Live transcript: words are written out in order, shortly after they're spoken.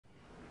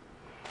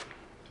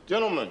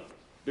Gentlemen,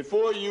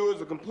 before you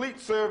is a complete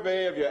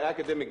survey of your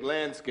academic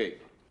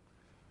landscape.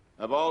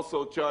 I've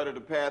also charted a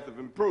path of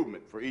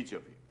improvement for each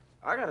of you.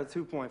 I got a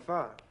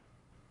 2.5.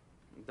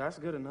 That's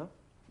good enough.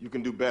 You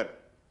can do better.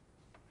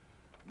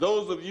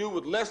 Those of you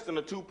with less than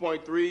a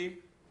 2.3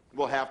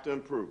 will have to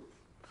improve.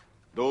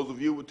 Those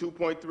of you with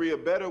 2.3 or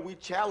better, we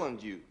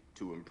challenge you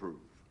to improve.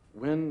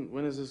 When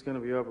is this going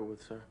to be over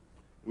with, sir?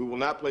 We will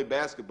not play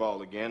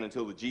basketball again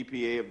until the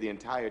GPA of the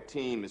entire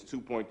team is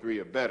 2.3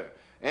 or better.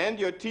 And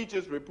your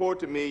teachers report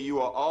to me you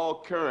are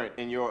all current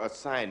in your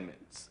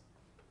assignments.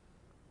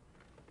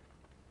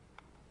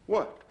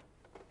 What?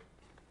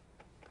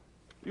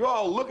 You're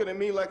all looking at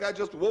me like I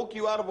just woke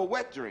you out of a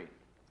wet dream.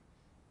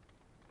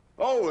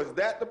 Oh, is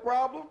that the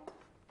problem?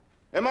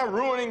 Am I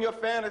ruining your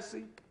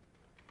fantasy?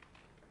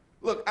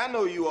 Look, I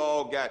know you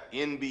all got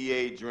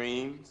NBA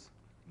dreams,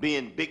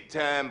 being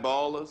big-time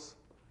ballers.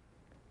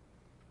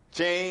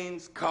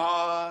 Chains,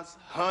 cars,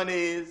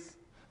 honeys,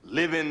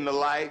 living the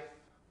life.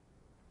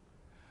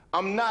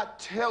 I'm not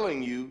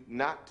telling you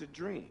not to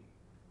dream.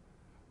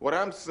 What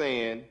I'm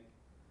saying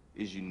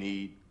is you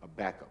need a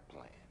backup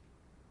plan.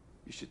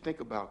 You should think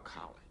about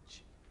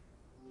college.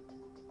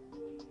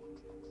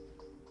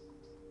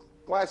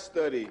 Why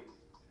study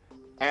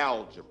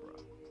algebra?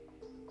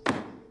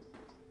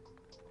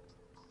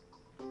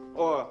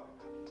 Or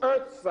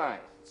earth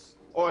science?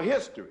 Or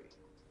history?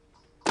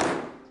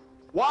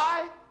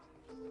 Why?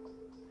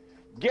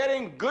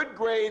 Getting good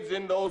grades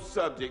in those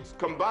subjects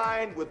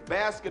combined with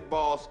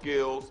basketball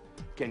skills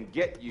can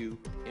get you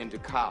into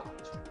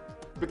college.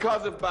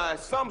 Because if by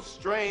some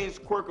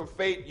strange quirk of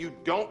fate you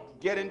don't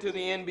get into the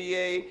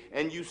NBA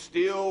and you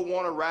still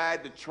want to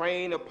ride the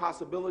train of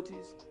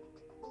possibilities,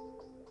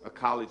 a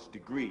college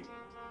degree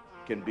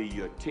can be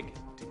your ticket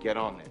to get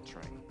on that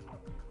train.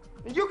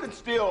 And you can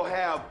still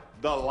have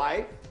the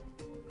life,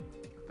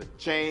 the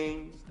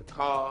chains, the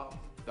cars,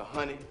 the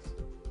honeys,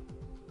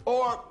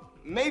 or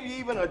maybe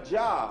even a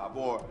job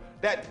or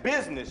that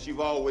business you've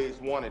always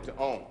wanted to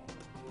own,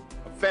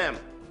 a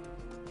family,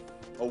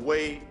 a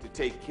way to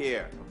take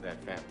care of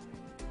that family.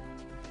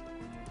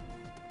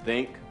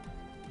 Think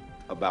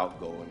about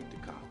going to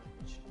college.